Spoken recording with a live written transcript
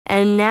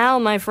And now,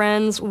 my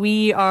friends,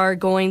 we are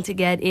going to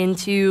get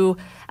into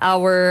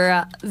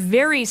our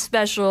very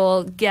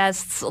special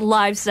guests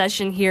live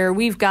session here.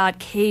 We've got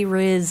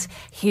K-Riz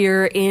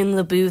here in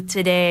the booth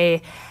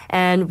today,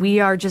 and we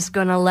are just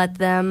going to let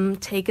them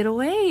take it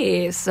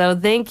away. So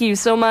thank you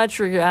so much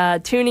for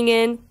tuning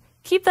in.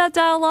 Keep that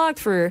dial locked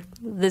for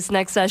this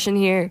next session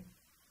here.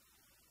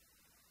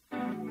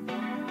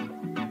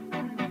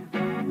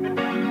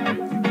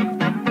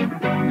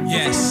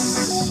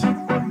 Yes,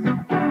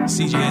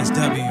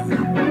 CJSW,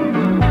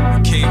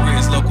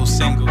 K-Riz local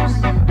singles,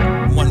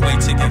 one-way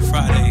ticket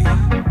Friday.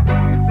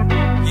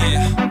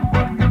 Yeah,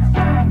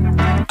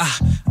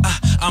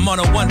 I'm on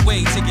a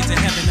one-way ticket to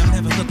heaven. I'm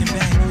never looking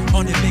back.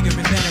 On it bigger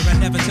and better. I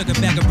never took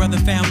it back. A brother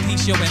found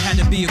peace. Yo, it had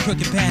to be a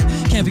crooked path.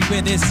 Can't be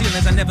where there's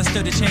ceilings. I never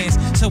stood a chance.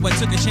 So I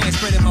took a chance,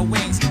 spreading my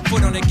wings.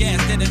 Foot on the gas,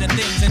 dead in the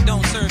things that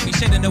don't serve me.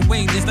 Shedding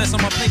away. There's less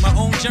on my plate. My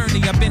own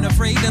journey. I've been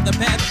afraid of the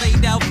path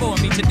laid out for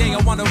me. Today I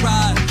wanna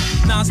ride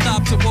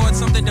non-stop towards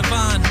something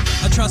divine.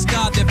 I trust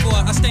God, therefore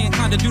I stay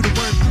inclined to do the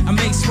work. I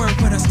may swerve,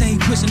 but I stay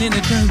pushing in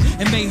the dirt.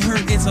 It may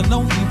hurt. It's a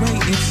lonely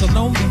way. It's a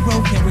lonely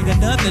road. Can't wait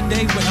another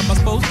day. Where am I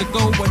supposed to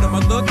go? What am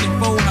I looking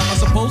for? How am I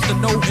supposed to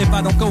know if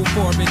I don't go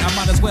for it? I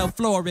might as well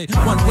floor it.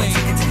 One way.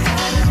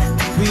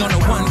 We on a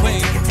one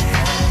way.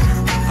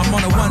 I'm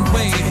on a one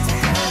way.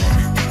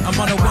 I'm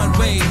on a one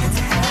way.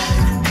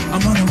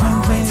 I'm on a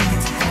one way.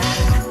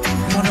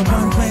 I'm on a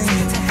one way.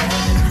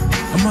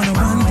 I'm on a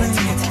one way.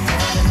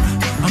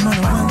 I'm on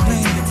a one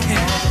way.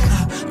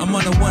 I'm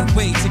on a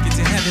one-way ticket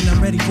to heaven.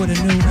 I'm ready for the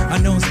new.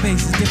 Unknown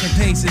spaces, different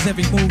paces,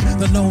 every move.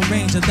 The Lone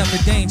Ranger, love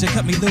the danger,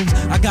 cut me loose.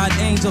 I got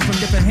angels from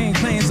different hand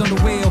clans on the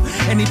wheel.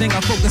 Anything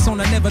I focus on,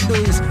 I never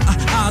lose.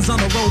 Eyes on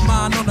the road,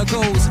 mind on the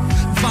goals.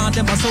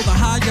 Finding my soul, the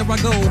higher I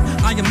go.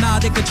 I am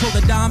not in control,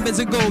 the diamonds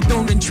and gold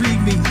don't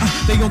intrigue me.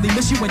 They only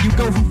miss you when you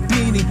go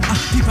Houdini.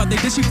 People, they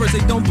dish you first,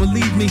 they don't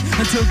believe me.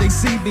 Until they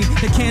see me,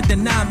 they can't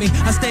deny me.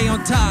 I stay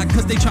on top,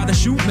 cause they try to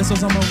shoot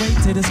missiles on my way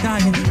to the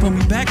sky and pull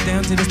me back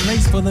down to this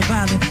place full of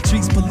violence.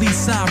 Streets, police,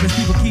 sirens,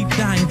 people keep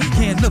dying.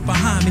 Can't look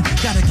behind me,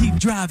 gotta keep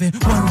driving.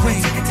 One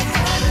way,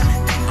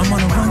 I'm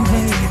on a one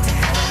way.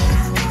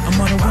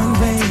 I'm on a one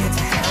way.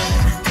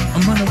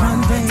 I'm on a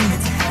one way.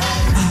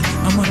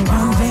 I'm on a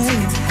one way.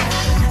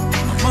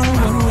 I'm on a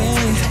one way.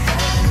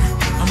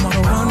 I'm on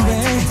a one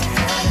way.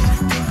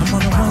 I'm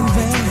on a one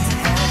way.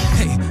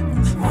 Hey,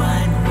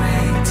 one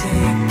way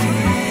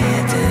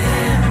ticket to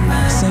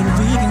heaven. Say that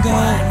we can go.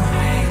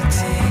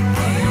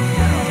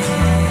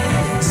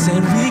 Say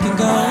that we can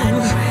go.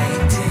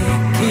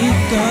 We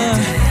can go.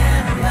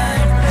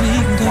 We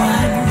can go.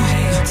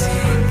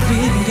 We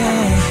can go.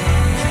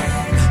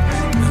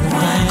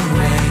 One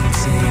way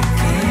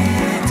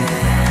ticket to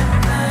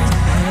heaven.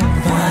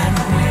 One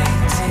way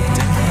ticket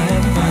to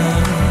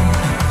heaven.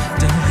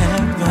 To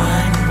heaven.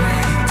 One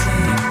way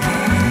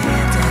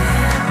ticket to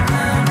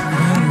heaven.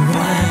 One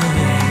way.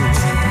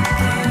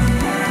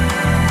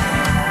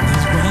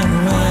 There's one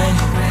way.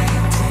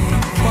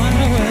 One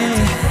way.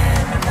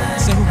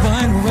 So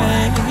one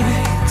way.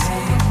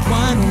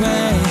 One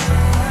way.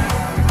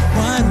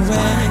 One way. One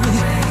way.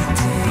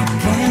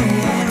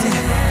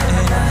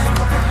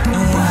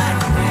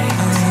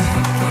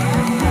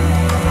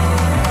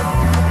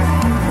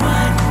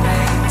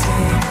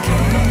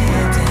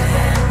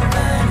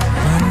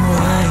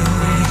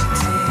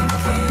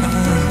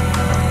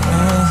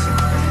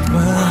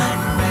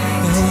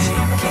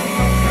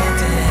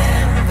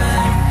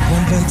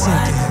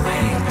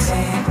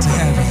 To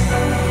heaven.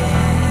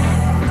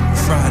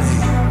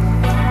 Friday.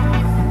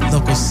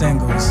 Local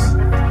singles.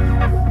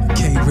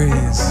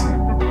 K-Riz.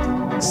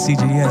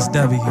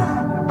 CJSW.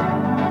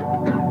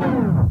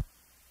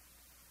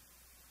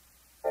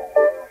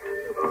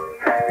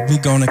 We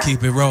gonna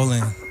keep it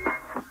rolling.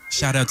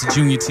 Shout out to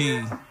Junior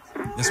T.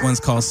 This one's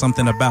called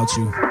Something About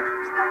You.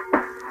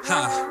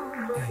 Ha.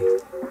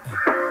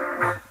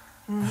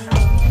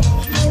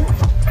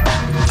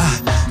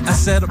 I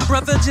said a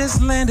brother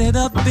just landed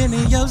up in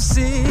your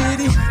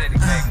city.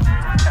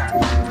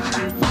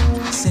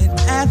 Said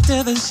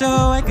after the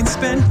show I can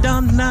spend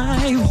all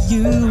night with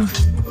you.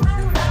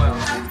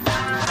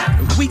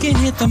 We can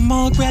hit the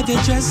mall, grab your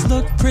dress,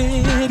 look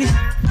pretty.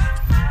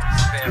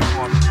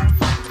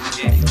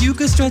 You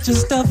can stretch your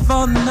stuff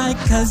all night,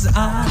 cause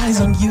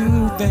eyes on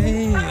you,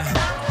 babe.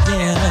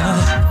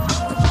 Yeah.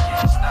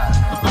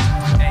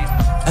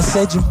 I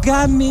said you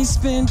got me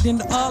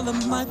spending all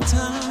of my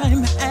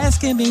time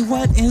asking me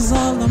what is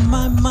all on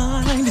my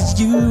mind. It's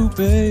you,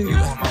 babe.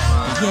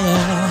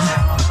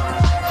 Yeah.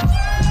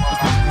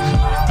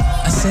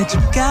 I said you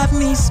got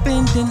me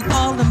spending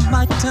all of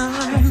my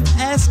time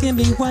asking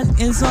me what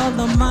is all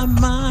on my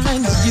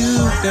mind. It's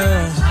you,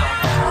 girl.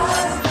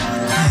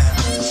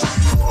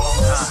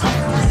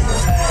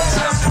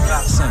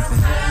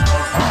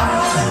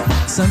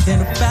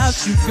 Something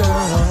about you,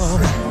 girl.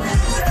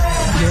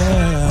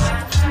 Yeah.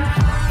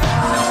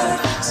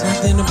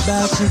 Something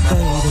about you,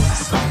 baby.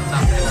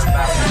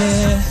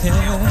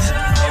 Yeah.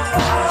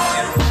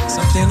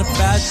 Something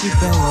about you,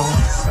 baby.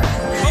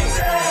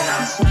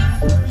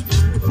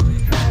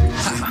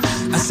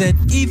 I said,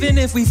 even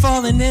if we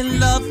fallen in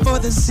love for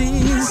the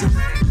season,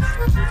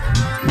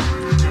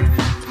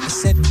 I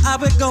said, I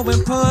would go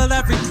and pull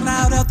every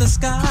cloud out the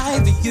sky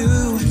for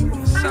you.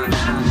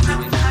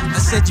 I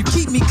said, you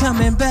keep me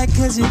coming back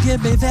cause you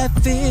give me that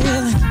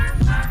feeling.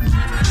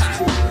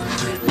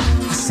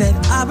 I said,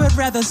 I would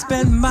rather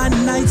spend my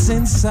nights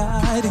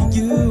inside of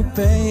you,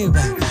 baby.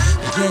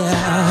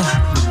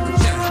 Yeah.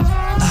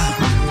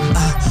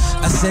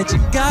 I said, you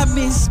got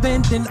me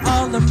spending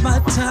all of my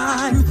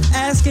time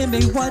asking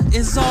me what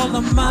is all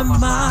on my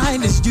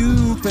mind. It's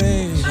you,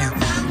 baby.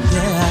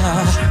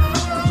 Yeah.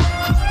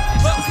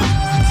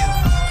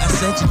 I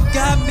said, you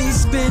got me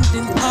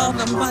spending all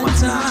of my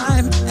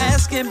time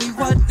asking me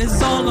what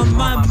is all on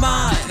my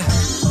mind.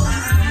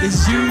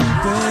 It's you,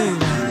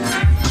 baby.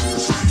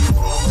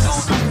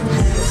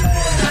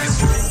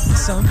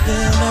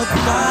 Something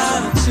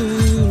about you,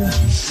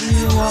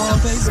 you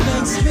always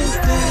makes me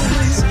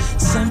dance.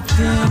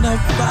 Something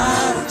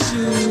about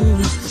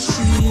you,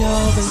 she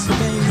always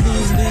made me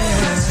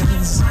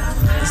dance.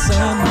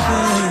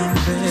 Something,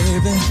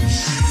 baby.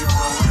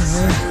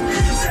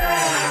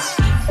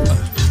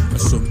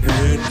 So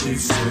many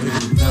say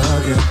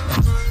love you,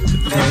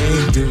 but they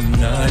do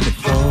nothing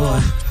for.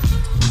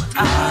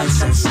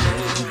 Eyes are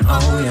staying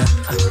on ya,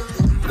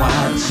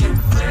 watch you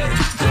let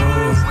go.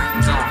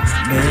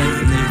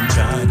 Make me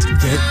try to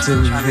get to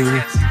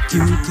you.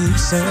 You keep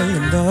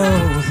saying no.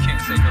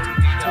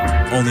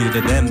 Only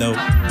to them though.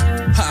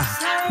 Ha.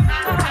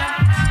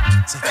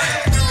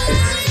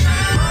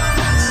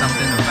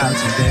 Something about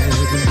you,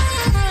 baby.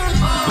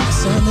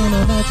 Something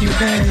about you,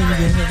 baby.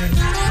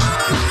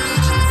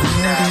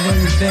 Love the way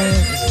you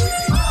dance.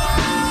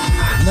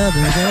 Love the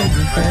way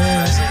you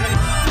dance.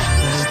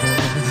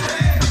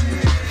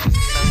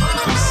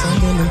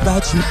 Something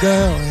about you,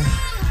 girl.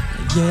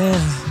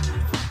 Yeah.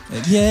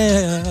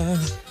 Yeah.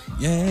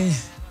 Yeah.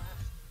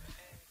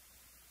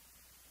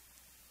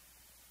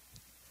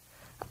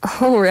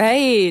 All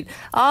right.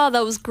 Oh,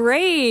 that was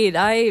great.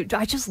 I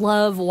just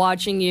love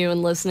watching you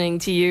and listening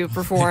to you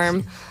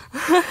perform.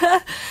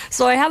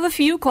 So I have a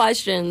few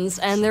questions,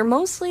 and they're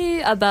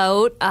mostly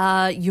about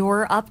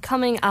your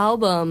upcoming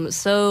album.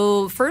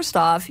 So first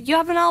off, you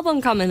have an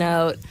album coming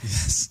out.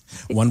 Yes.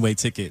 One Way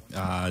Ticket.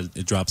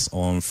 It drops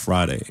on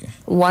Friday.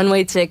 One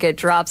Way Ticket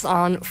drops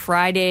on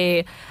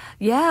Friday.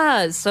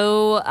 Yeah.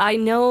 So I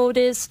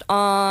noticed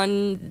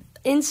on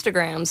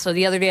Instagram. So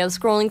the other day I was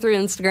scrolling through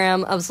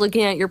Instagram, I was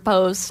looking at your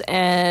posts,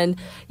 and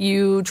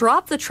you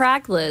dropped the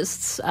track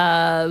lists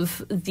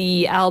of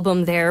the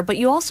album there, but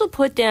you also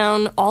put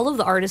down all of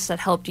the artists that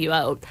helped you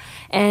out.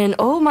 And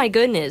oh my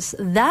goodness,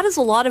 that is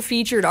a lot of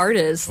featured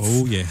artists.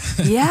 Oh yeah.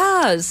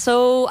 Yeah.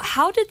 So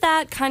how did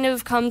that kind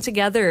of come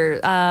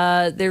together?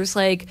 There's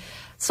like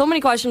so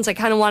many questions I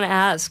kind of want to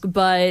ask,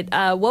 but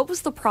what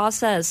was the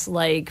process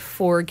like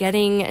for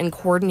getting and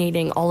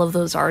coordinating all of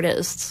those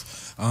artists?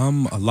 A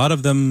lot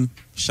of them,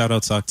 shout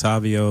out to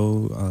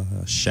Octavio,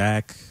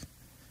 Shaq,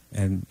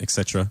 and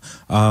etc.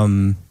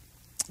 I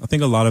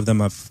think a lot of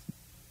them I've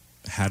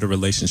had a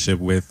relationship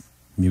with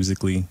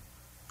musically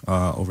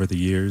over the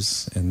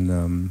years,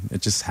 and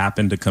it just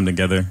happened to come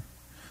together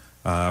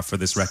for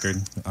this record.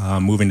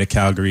 Moving to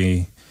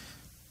Calgary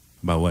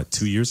about,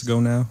 2 years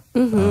ago now?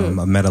 Mm-hmm.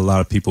 I met a lot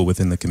of people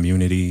within the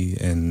community,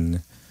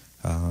 and,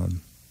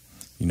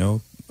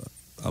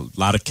 a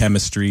lot of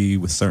chemistry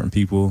with certain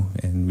people,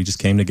 and we just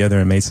came together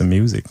and made some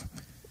music.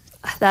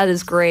 That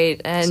is great,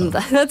 and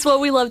that's what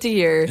we love to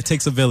hear. It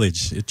takes a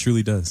village. It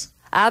truly does.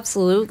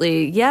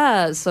 Absolutely.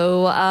 Yeah.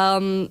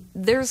 So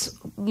there's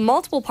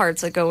multiple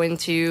parts that go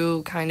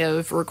into kind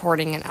of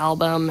recording an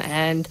album,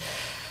 and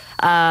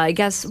I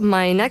guess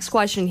my next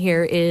question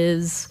here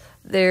is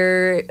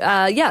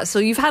so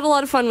you've had a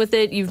lot of fun with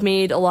it. You've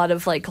made a lot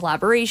of like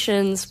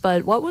collaborations,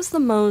 but what was the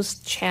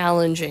most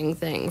challenging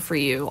thing for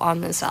you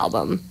on this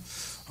album?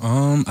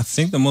 I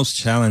think the most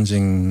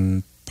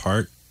challenging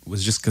part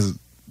was just because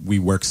we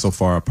work so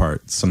far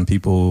apart. Some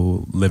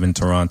people live in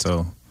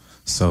Toronto,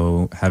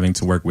 so having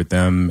to work with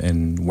them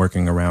and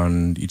working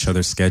around each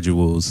other's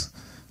schedules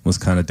was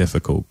kind of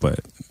difficult, but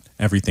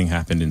everything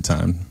happened in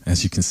time,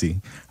 as you can see.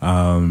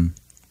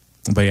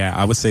 But yeah,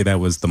 I would say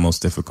that was the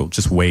most difficult,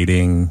 just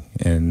waiting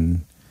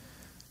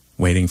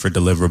for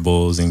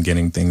deliverables and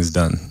getting things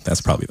done.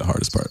 That's probably the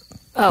hardest part.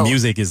 Oh.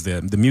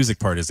 The music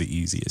part is the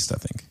easiest, I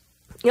think.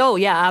 Oh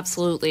yeah,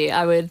 absolutely.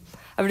 I would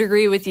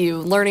agree with you.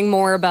 Learning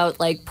more about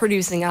like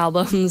producing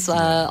albums,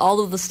 all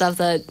of the stuff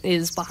that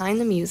is behind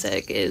the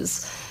music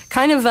is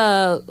kind of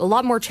a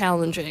lot more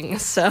challenging.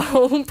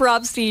 So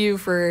props to you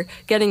for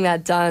getting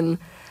that done.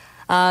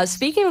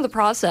 Speaking of the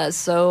process,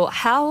 so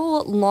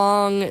how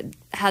long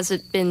has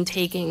it been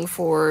taking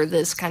for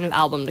this kind of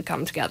album to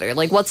come together?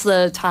 Like, what's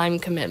the time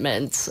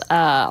commitment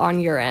on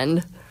your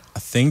end? I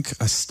think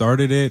I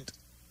started it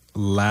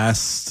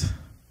last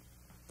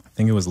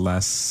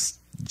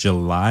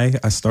July.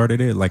 I started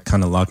it, like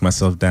kind of locked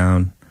myself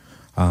down.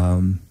 I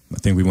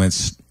think we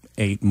went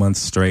 8 months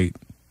straight,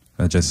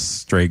 just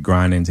straight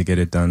grinding to get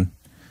it done.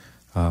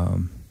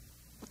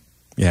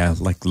 Yeah,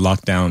 like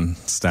lockdown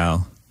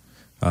style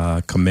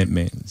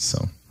commitment.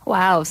 So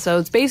Wow, so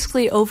it's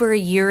basically over a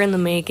year in the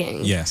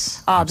making.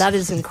 Yes. Oh, that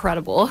is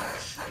incredible.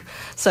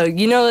 So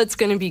you know it's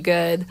going to be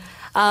good.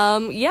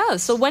 Yeah,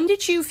 so when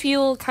did you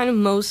feel kind of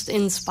most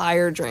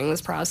inspired during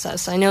this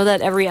process? I know that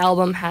every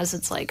album has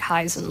its like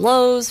highs and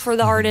lows for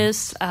the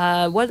artist.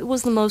 What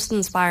was the most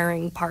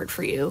inspiring part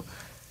for you?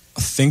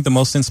 I think the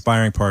most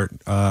inspiring part,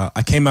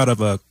 I came out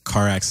of a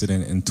car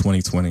accident in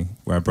 2020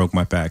 where I broke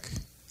my back.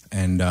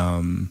 And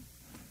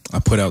I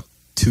put out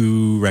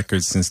 2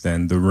 records since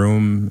then, The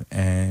Room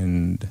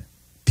and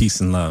Peace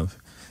and Love.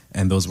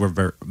 And those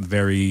were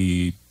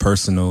very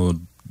personal,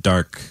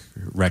 dark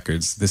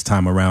records. This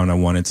time around, I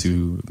wanted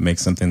to make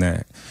something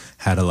that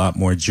had a lot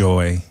more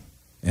joy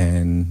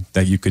and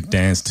that you could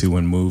dance to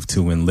and move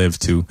to and live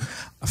to.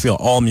 I feel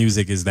all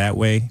music is that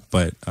way,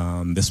 but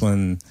this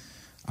one,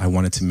 I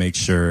wanted to make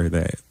sure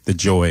that the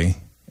joy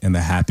and the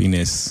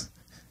happiness,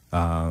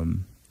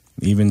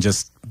 even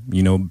just,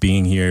 you know,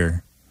 being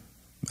here,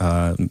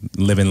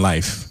 living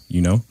life, you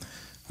know,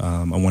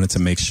 I wanted to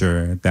make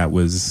sure that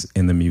was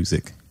in the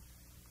music.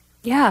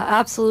 Yeah,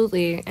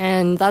 absolutely.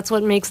 And that's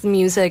what makes the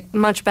music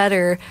much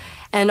better.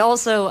 And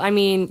also, I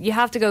mean, you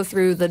have to go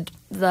through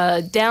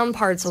the down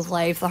parts of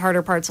life, the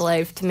harder parts of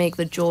life, to make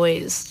the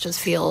joys just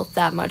feel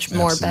that much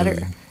more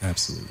better.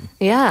 Absolutely.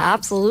 Yeah,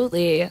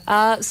 absolutely.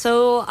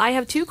 So I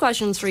have 2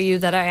 questions for you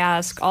that I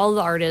ask all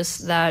the artists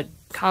that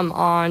come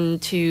on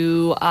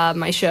to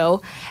my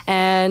show.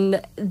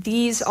 And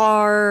these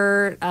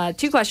are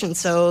 2 questions.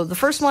 So the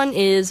first one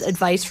is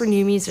advice for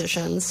new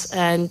musicians,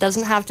 and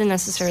doesn't have to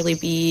necessarily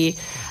be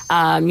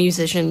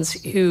musicians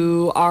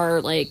who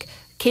are like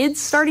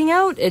kids starting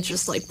out. It's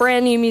just like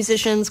brand new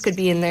musicians, could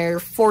be in their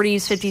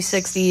 40s, 50s,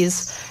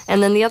 60s.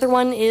 And then the other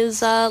one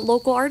is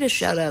local artist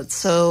shout outs.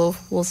 So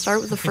we'll start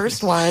with the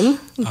first one.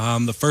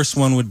 The first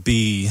one would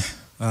be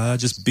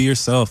just be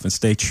yourself and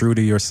stay true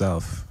to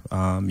yourself.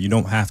 You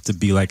don't have to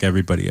be like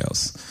everybody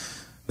else.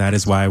 That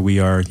is why we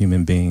are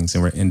human beings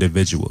and we're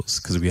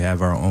individuals, because we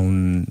have our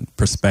own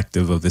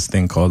perspective of this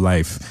thing called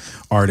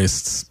life.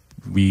 Artists,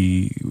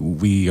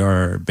 we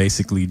are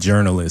basically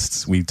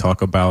journalists. We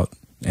talk about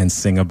and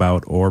sing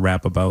about or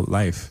rap about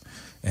life,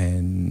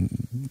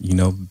 and, you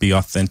know, be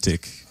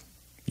authentic,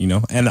 you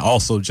know, and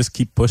also just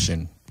keep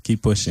pushing.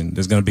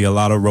 There's going to be a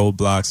lot of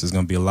roadblocks. There's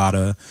going to be a lot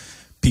of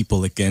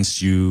people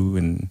against you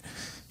and,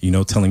 you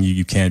know, telling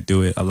you can't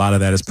do it. A lot of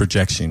that is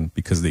projection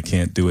because they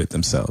can't do it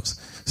themselves.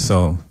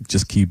 So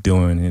just keep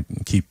doing it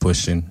and keep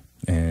pushing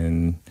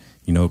and,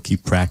 you know,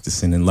 keep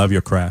practicing and love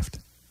your craft.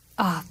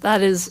 Ah,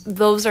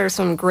 those are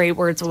some great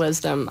words of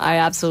wisdom. I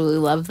absolutely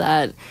love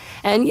that.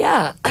 And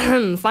yeah,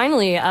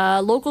 finally,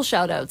 local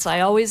shout outs.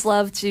 I always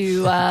love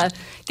to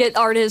get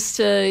artists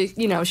to,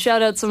 you know,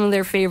 shout out some of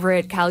their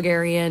favorite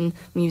Calgarian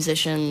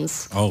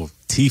musicians. Oh,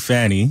 T.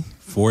 Fanny.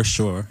 For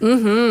sure.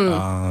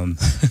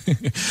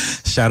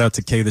 Shout out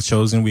to K the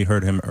Chosen. We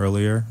heard him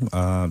earlier.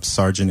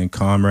 Sergeant and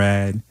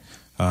Comrade.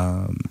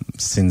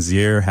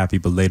 Sincere. Happy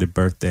belated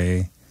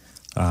birthday.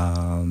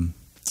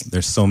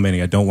 There's so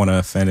many. I don't want to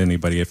offend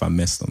anybody if I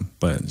miss them.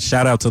 But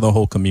shout out to the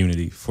whole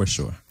community for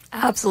sure.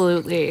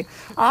 Absolutely.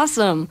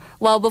 Awesome.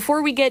 Well,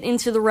 before we get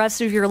into the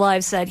rest of your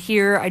live set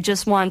here, I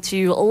just want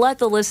to let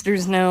the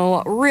listeners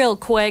know real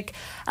quick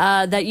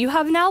that you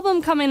have an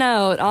album coming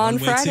out on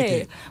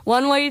Friday.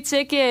 One-way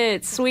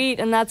ticket. Sweet.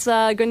 And that's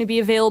going to be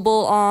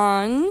available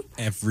on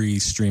every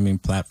streaming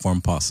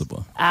platform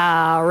possible.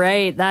 All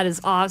right. That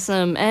is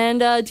awesome.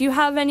 And do you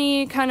have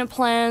any kind of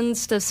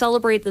plans to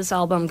celebrate this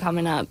album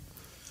coming up?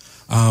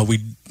 We're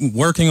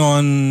working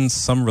on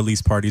some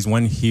release parties,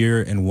 one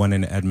here and one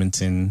in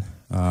Edmonton.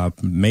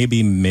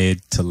 Maybe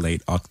mid to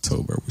late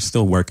October. We're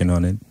still working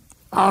on it.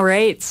 All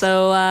right.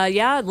 So,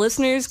 yeah,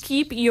 listeners,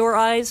 keep your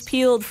eyes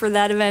peeled for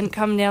that event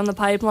coming down the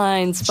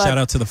pipelines. Shout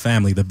out to the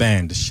family, the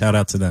band. Shout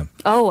out to them.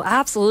 Oh,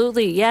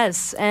 absolutely.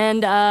 Yes.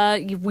 And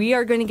we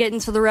are going to get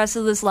into the rest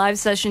of this live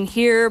session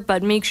here,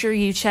 but make sure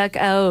you check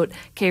out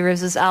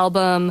K-Riz's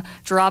album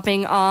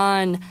dropping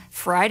on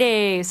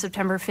Friday,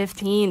 September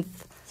 15th.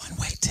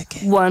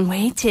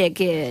 One-way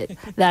ticket.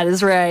 That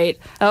is right.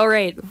 All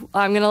right.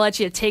 I'm going to let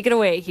you take it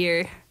away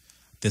here.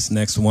 This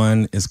next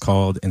one is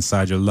called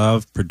Inside Your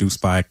Love,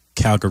 produced by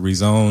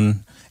Calgary's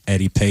own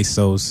Eddie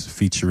Pesos,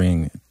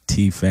 featuring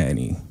T.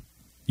 Fanny.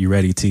 You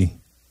ready, T?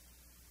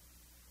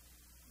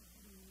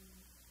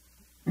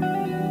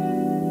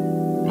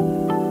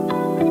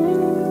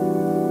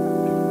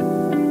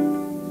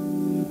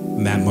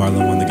 Matt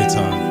Marlin on the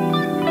guitar.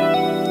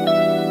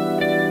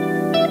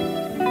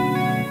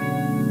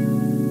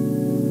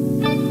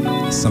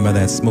 Some of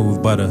that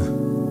smooth butter.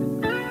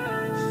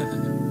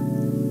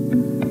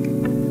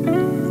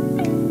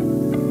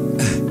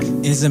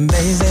 It's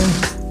amazing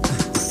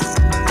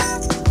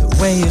the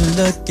way you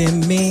look at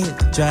me,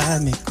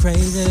 drive me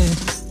crazy.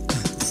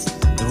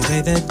 The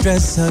way that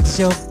dress hugs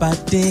your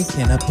body,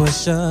 can I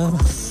push up?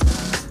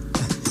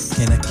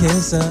 Can I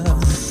kiss up?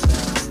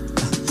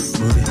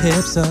 Move your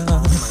hips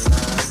up.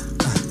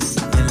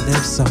 Your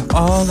lips are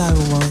all I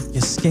want.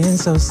 Your skin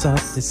so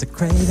soft, it's a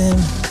craving.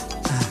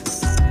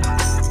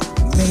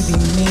 Maybe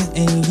me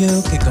and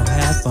you could go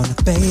half on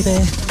it,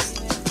 baby.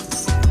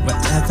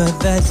 Wherever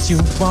that you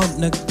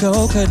wanna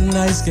go, couldn't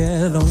I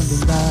get on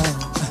the line?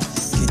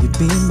 Can you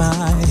be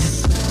mine?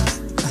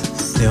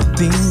 There'll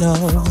be no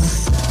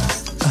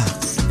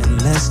and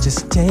let's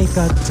just take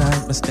our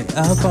time and stay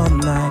up all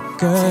night,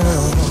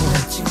 girl.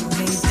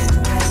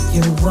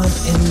 You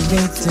wanting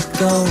me to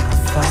go,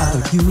 I'll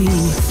follow you.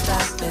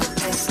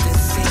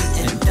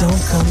 And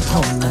don't come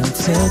home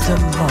until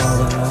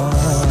tomorrow.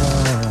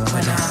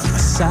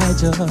 Inside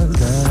your love,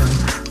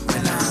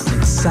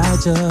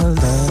 inside your love,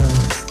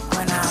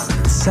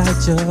 inside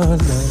your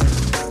love,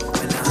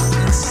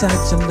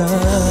 inside your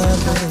love,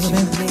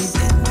 baby.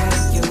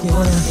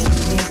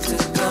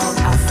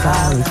 Yeah, I'll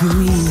follow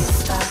you.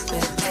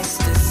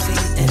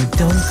 And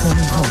don't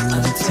come home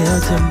until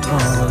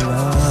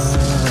tomorrow.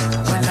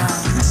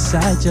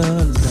 Inside your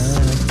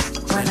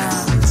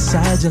love,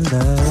 inside your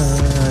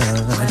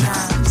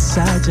love,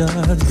 inside your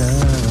love.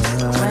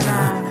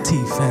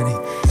 Tiffany.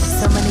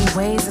 So many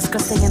ways, it's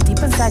gonna staying deep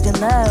inside your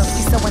love.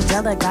 We so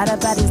angelic, got our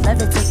bodies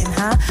levitating,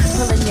 huh?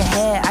 Pulling your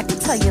hair, I can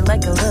tell you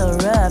like a little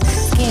rub.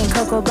 Skin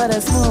cocoa butter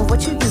smooth,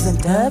 what you using,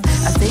 dub?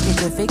 I figured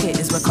your figure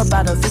is where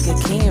Cobado figure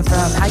came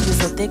from. How you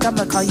so thick,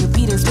 I'ma call you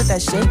Peters with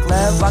that shake,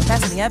 love. Walk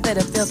past me, I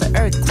better feel the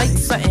earthquake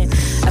sweating.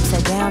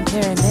 Upside down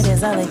pyramid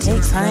is all it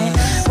takes, huh?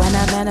 When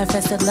I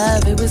manifested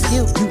love, it was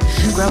you.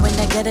 Growing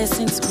together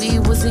since we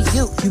was a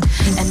youth.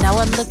 And now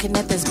I'm looking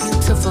at this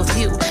beautiful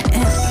view.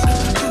 And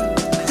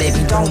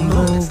baby, don't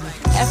move.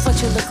 F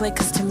what you look like,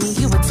 cause to me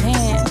you a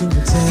 10. You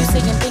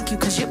saying thank you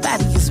cause your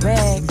body is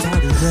red.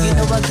 You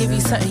know I'll give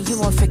you something you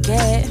won't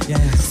forget.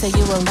 Say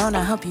you alone,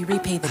 I'll help you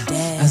repay the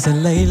debt. I said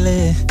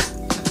lately,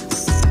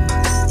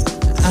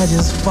 I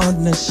just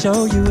wanna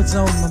show you what's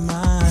on my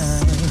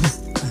mind.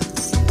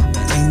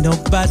 Ain't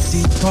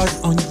nobody part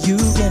on you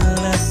getting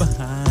left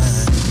behind.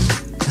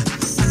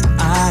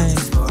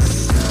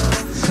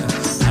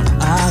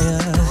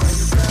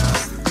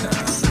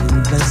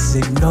 Let's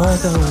ignore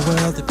the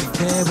world if you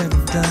care when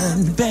I'm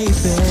done,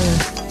 baby.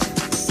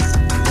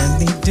 Let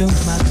me do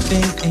my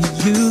thing and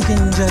you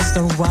can just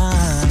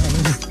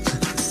unwind.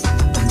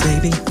 And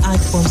baby, I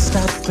won't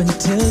stop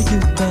until you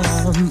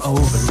come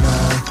over,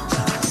 love.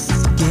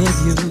 Give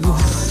you,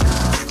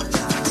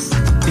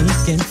 we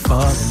can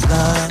fall in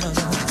love.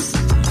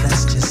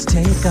 Let's just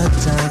take our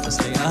time and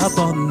stay up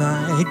all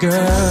night,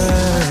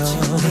 girl.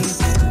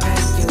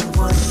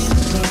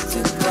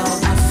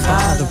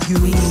 Follow you,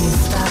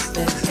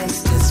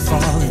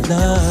 fall in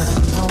love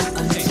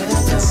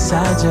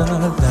inside your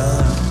love,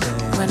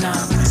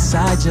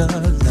 inside your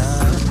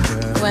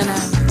love, girl.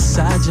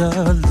 Inside your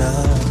love,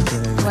 girl.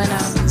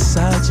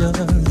 Inside your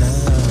love.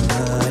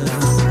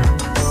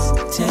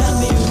 Tell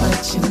me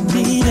what you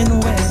need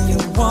and where you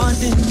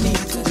wanting me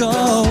to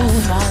go.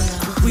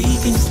 We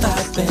can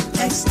stop at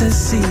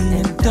ecstasy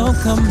and don't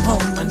come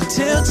home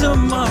until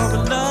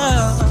tomorrow,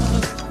 love.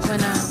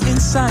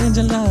 Inside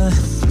your love.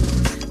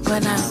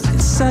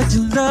 Inside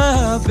your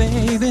love,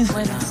 baby.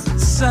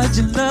 Inside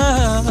your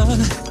love.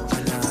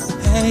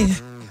 Hey.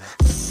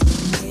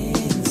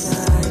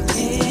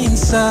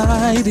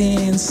 Inside.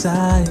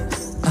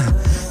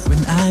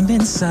 When I'm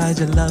inside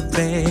your love,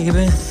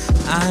 baby.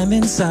 I'm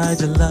inside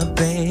your love,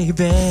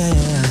 baby.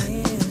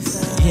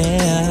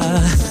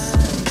 Yeah.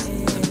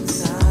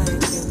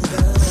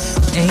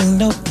 Ain't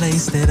no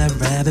place that I'd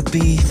rather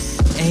be.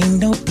 Ain't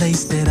no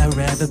place that I'd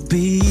rather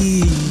be.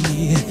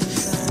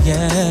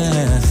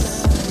 Yeah.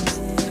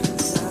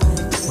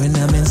 When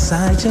I'm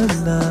inside your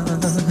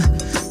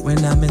love,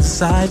 when I'm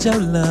inside your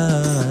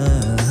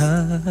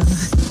love.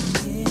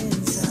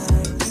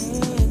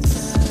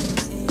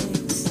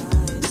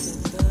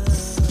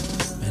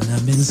 When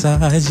I'm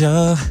inside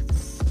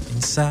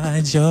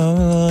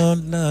your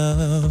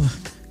love.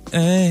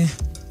 Hey.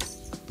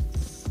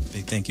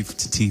 Big thank you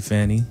to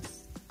Tiffany.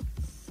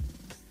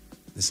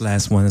 This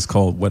last one is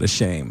called What a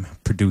Shame,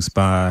 produced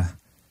by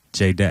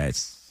J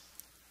Dash.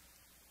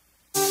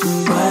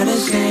 What a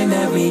shame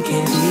that we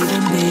can't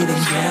even be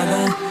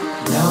together,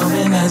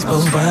 knowing that's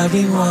both what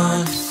we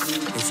want.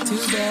 It's too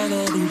bad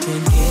that you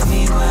can't give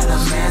me what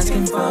I'm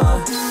asking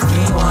for.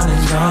 Keep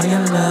wanting all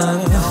your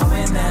love,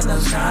 knowing that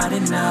love's not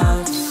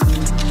enough.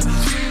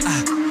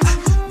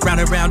 Round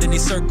and round in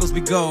these circles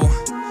we go,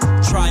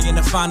 trying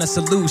to find a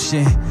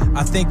solution.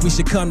 I think we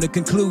should come to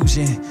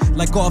conclusion.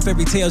 Like all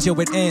fairy tales, yo,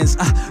 it ends.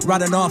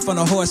 Riding off on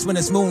a horse when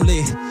it's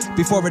moonlit,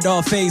 before it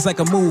all fades like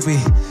a movie.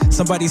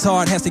 Somebody's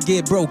heart has to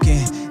get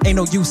broken. Ain't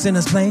no use in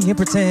us playing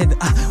pretend.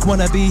 I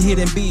wanna be here,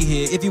 then be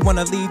here. If you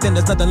wanna leave, then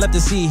there's nothing left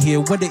to see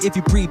here. Wonder if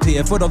you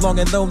prepare for the long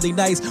and lonely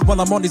nights, while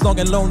I'm on these long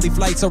and lonely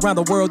flights around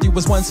the world you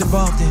was once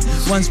involved in.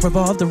 Once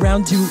revolved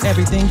around you,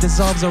 everything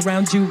dissolves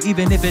around you.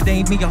 Even if it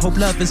ain't me, I hope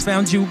love has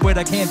found you. But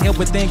I can't help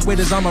but think with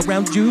his arm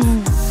around you.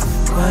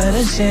 What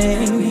a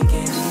shame.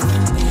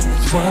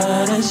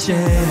 What a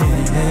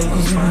shame.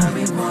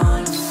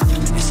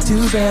 It's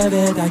too bad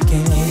that I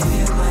can't give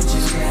you what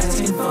you're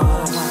asking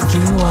for.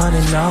 You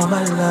wanting all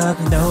my love,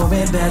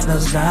 knowing that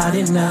love's not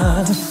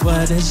enough.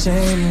 What a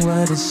shame,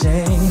 what a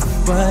shame,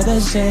 what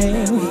a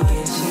shame.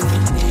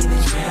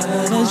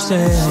 What a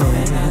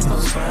shame.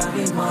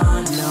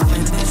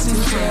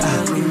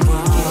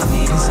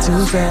 It's It's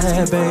too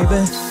bad,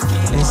 baby.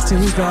 It's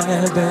too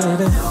bad,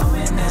 baby.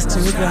 It's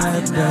too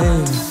bad,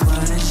 baby.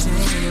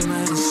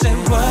 Say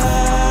what?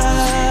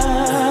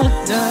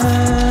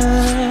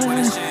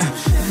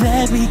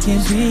 That we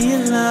can be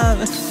in love.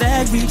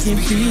 That we can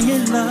be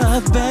in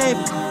love, baby.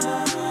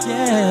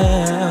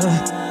 Yeah.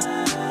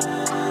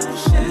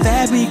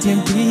 That we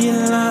can be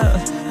in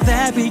love.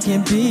 That we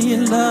can be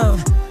in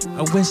love.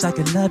 I wish I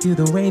could love you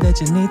the way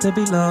that you need to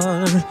be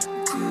loved.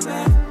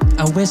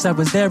 I wish I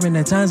was there in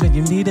the times when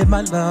you needed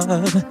my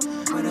love.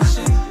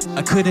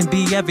 I couldn't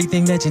be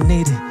everything that you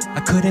needed. I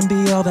couldn't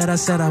be all that I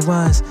said I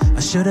was. I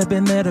should have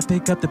been there to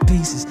pick up the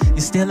pieces. You're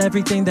still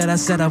everything that I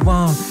said I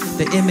want.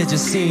 The image of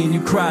seeing you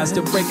cry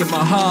still breaking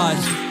my heart.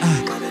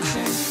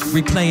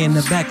 Replaying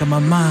the back of my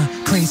mind.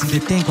 Crazy to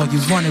think all you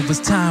wanted was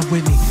time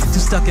with me. Too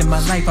stuck in my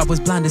life, I was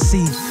blind to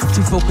see.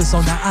 Too focused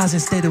on the eyes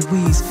instead of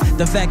we's.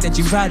 The fact that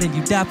you ride and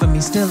you die for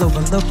me still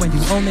overlooked when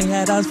you only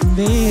had us for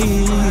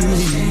me.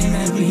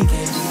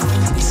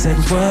 Said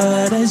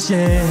what a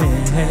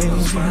shame.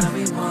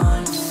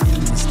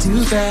 It's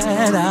too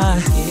bad I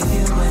give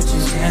you what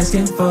you're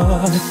asking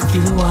for.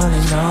 You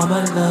wanting all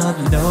my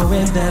love,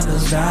 knowing that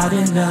there's not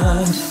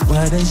enough.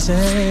 What a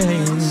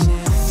shame.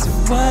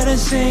 What a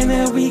shame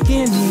that we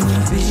can't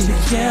even be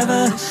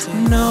together,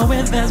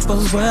 knowing that's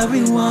both what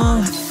we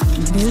want.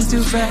 It's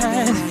too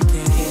bad.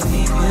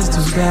 It's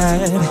too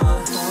bad.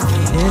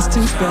 It's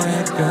too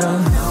bad, girl.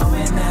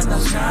 Knowing that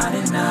love's not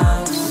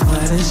enough.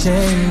 What a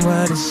shame.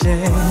 What a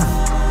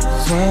shame.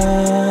 What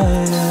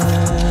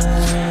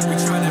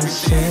a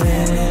shame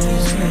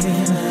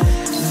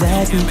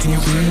that we can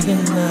be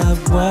in love.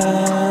 What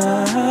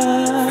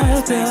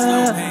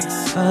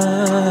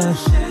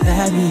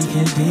that we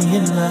can be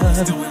in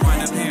love.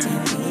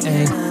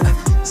 Hey,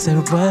 said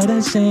what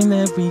a shame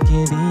that we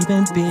can't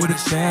even be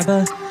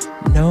together,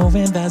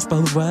 knowing that's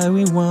both what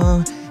we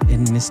want.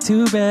 And it's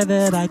too bad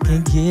that I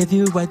can't give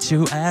you what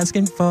you're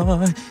asking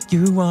for.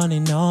 You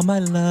wanting all my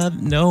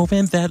love,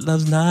 knowing that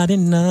love's not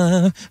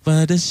enough.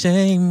 What a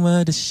shame,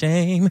 what a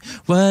shame.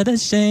 What a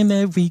shame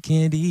that we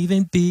can't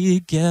even be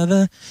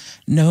together,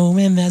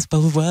 knowing that's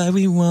both what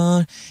we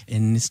want.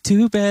 And it's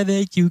too bad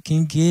that you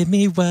can give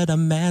me what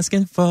I'm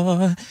asking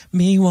for.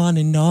 Me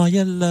wanting all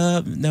your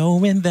love,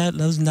 knowing that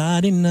love's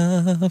not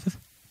enough.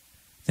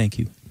 Thank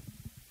you.